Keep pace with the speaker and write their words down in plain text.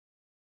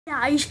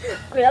Guys,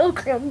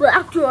 welcome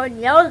back to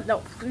another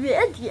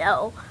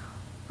video.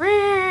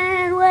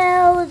 And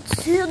well,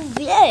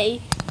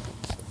 today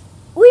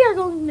we are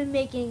going to be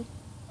making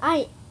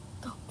a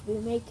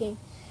Minecraft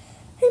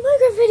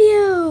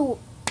video.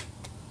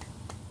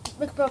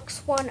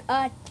 Rickbrooks won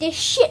this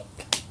shit.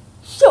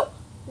 So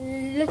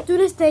let's do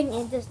this thing,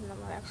 and this is not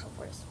my actual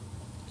voice.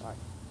 Sorry.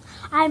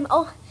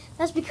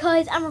 That's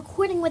because I'm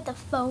recording with the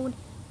phone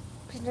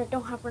since I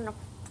don't have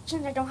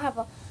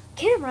a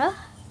camera.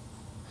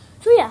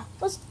 So yeah,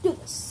 let's do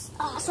this.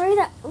 Sorry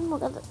that. Oh my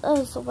god, that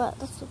was so bad.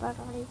 That's so bad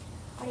audio.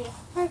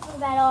 Sorry for the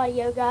bad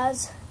audio,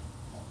 guys.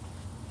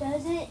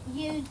 Doesn't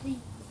use the.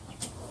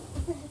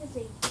 What the heck is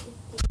the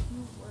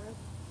word?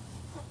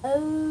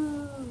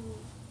 Oh.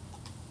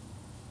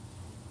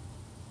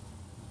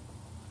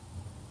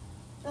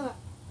 Okay.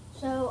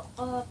 So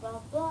blah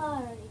blah. I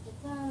already did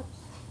that.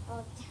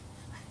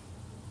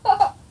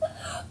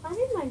 I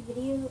made my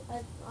video.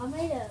 I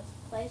made a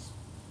place.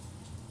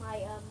 My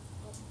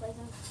place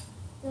on.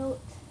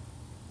 Built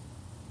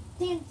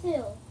Sand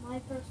Hill, my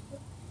first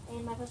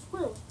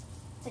world.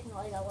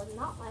 Technically, that was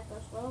not my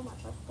first world. My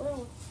first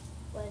world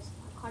was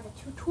kind of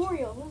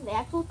tutorial. The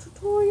actual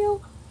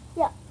tutorial,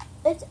 yeah.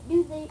 Let's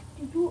do the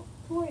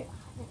tutorial.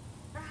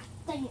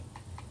 Dang it!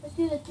 Let's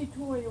do the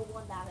tutorial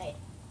one that I made.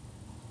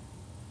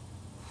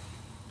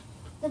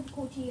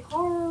 Difficulty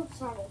hard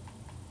survival.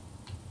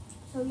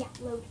 So yeah,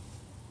 load.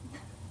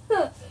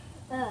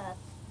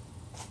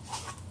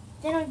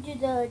 Then I'll do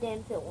the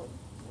Dan Phil one.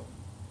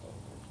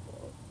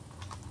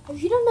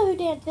 If you don't know who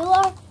Dan Phil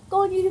are,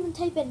 go on YouTube and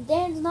type in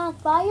Dan's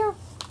Not Fire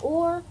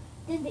or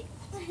the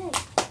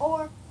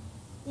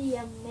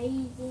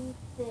Amazing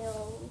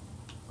Phil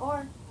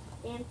or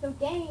Dan Phil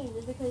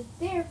Games, because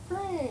they're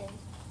friends.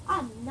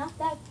 I'm not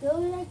that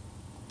good.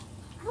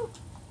 I don't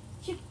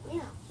shoot.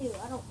 Yeah, shoot.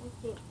 I don't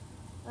shoot.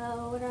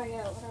 What do I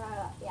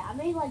got? Yeah, I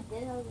made like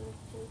this. I was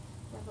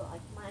gonna put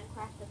like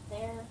Minecraft up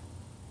there.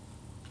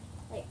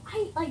 Like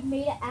I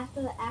made it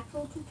after the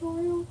actual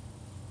tutorial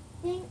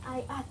thing.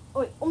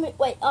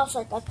 Wait, oh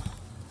sorry guys.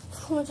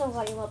 Let me turn the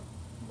volume up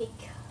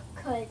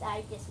because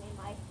I just made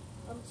my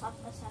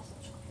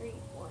Assassin's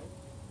Creed one.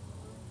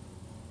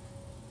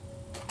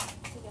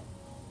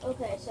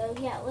 Okay, so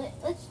yeah,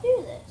 let's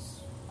do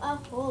this.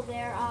 Well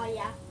there,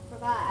 yeah,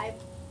 forgot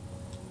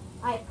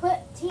I put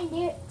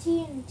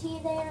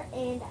TNT there,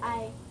 and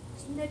I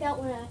snuck out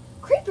when a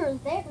creeper was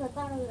there because I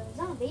thought it was a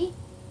zombie.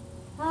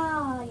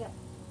 Yeah.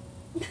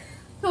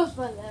 It was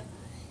fun though.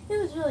 It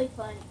was really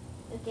fun.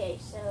 Okay,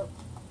 so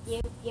I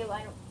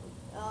don't.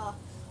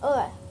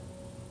 Okay.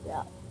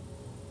 Yeah.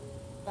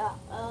 Blah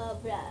blah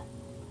blah.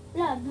 I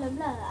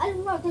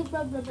don't want to take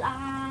blah blah blah.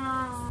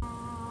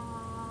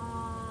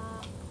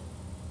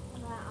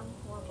 I'm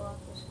horrible at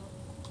this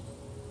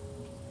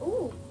one.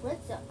 Ooh,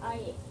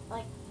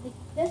 the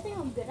best thing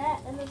I'm good at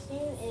in this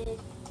game is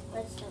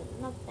redstone.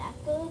 I'm not that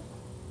good,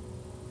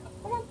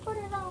 but I put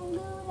it on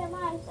good at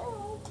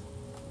myself.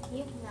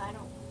 No, I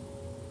don't.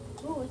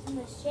 Ooh, it's in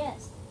this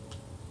chest.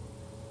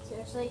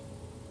 Seriously?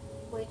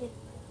 Waited.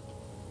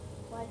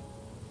 What?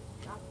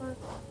 Chopper?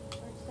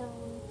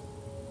 Redstone?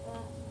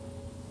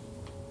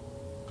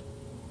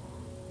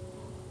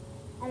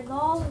 Out of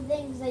all the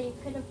things that you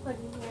could have put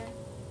in here,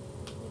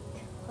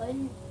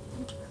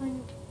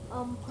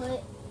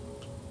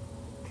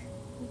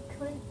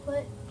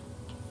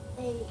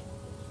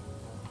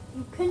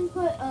 you couldn't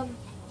put I don't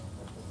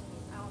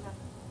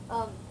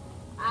know,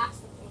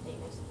 acid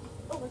containers.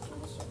 Oh, what's in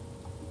this shit?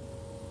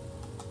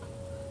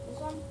 This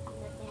one?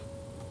 Nothing.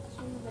 This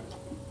one,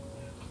 nothing.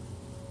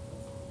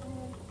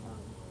 And,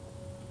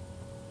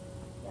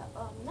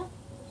 no.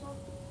 This one.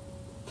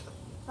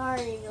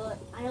 Sorry,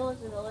 I know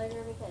it's a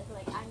villager because,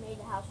 like, I made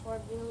the house for a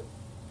village.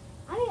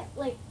 I made,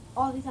 like,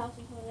 all these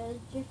houses for a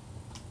villager.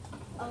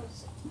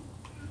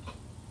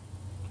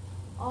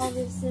 All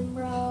this in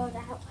bro. I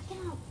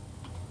cannot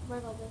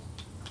run all this.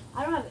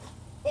 I don't have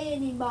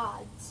any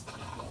mods. I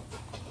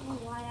don't know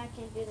why I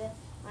can't do this.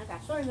 I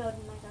got story mode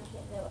and I can't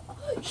do it.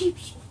 Oh, sheep.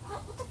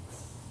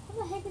 What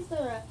the heck is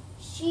there a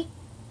sheep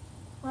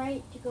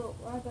right to go?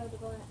 Or I'm about to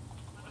go in it.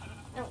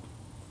 I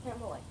don't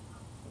know.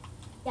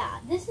 Yeah,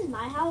 this is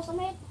my house I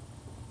made.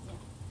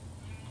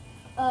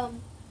 Yeah.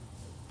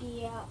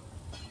 Yeah.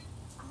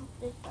 I'll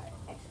just start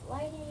extra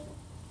lighting.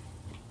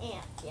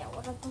 And yeah,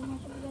 what I'm doing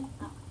again?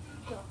 Oh,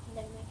 go. And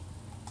then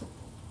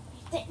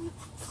make.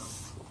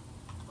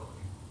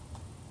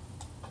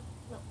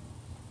 No.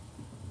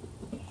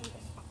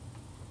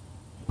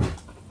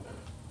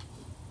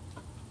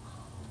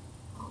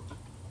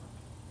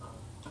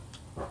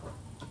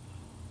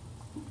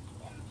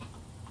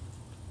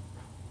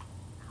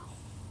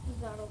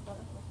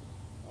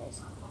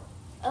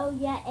 Oh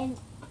yeah, and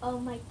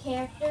my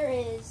character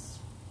is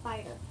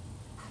Spider.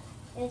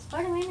 It's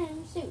Spider-Man in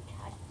a suit.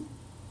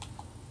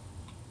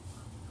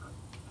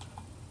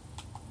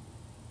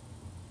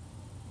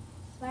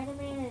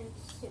 Spider-Man in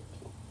a suit.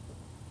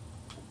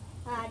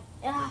 I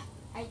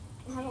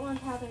haven't learned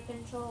how to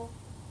control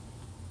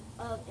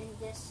in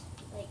this,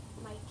 like,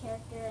 my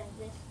character in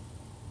this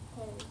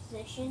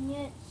position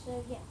yet, so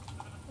yeah.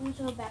 Let's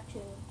go back to.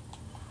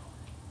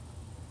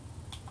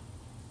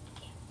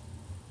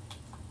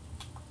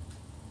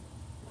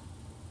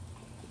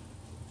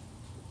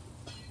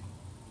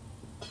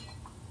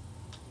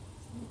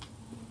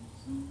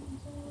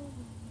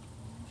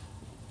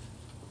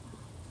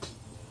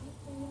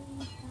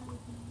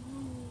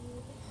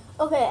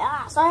 Okay,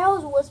 sorry I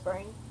was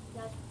whispering.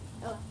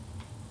 Oh.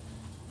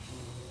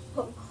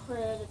 Put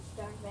credits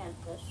down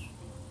Mantis.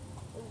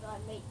 I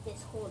made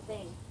this whole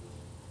thing.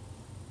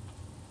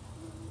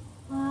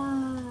 I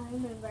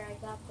remember I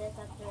got this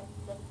after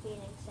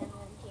defeating 17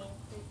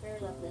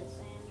 creepers of this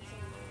and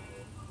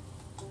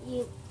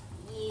you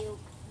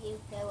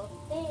go up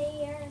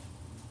there.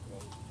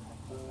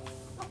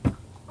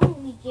 I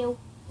don't need you.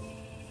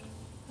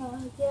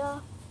 Yeah.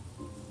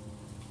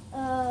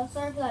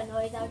 Sorry for that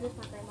noise, that was just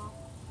my grandma.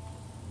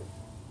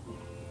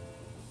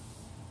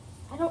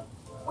 I don't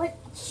want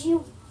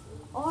you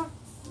or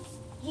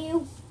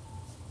you.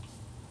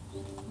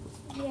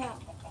 Yeah.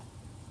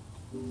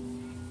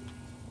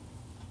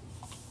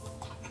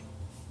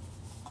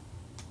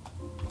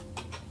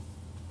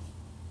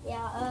 Yeah,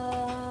 I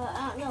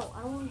don't know. I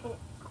don't want to go.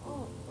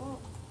 Oh.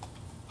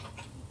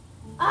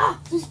 Ah!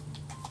 Just.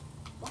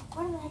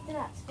 Why the heck did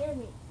that scare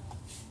me?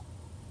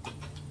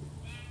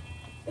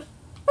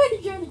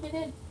 I'm trying to get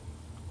in.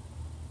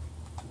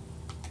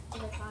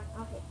 Okay, fine.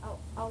 Okay,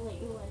 I'll let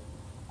you in.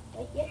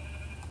 Like it.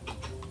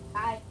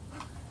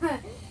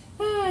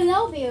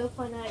 That'll be a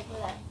fun night for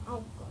that.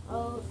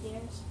 Oh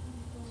dear.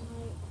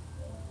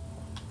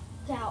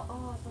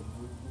 Cow.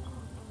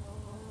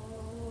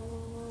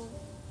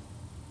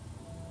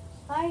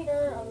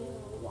 Spider.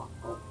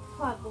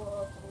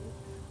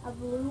 I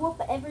blew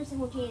up every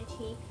single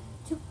TNT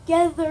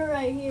together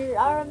right here.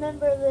 I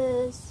remember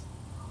this.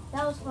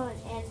 That was fun.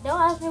 And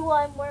don't ask me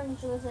why I'm wearing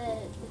this.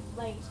 It's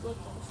my school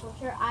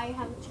shirt. I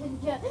haven't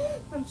changed yet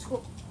from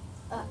school.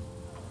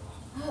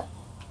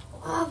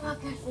 Oh my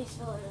gosh, these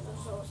fillers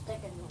are so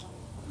sticking. Do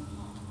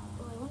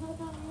I want to go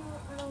down here?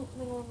 I don't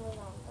think I want to go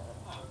down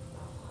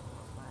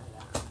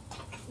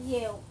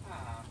there. You.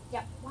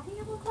 Yeah. Why do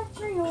you look like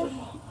Trio?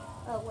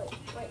 Oh, wait.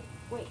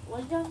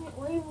 What's down here?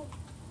 What are you...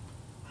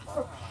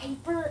 For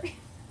paper?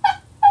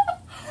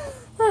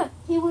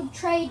 He would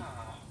trade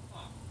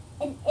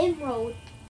an emerald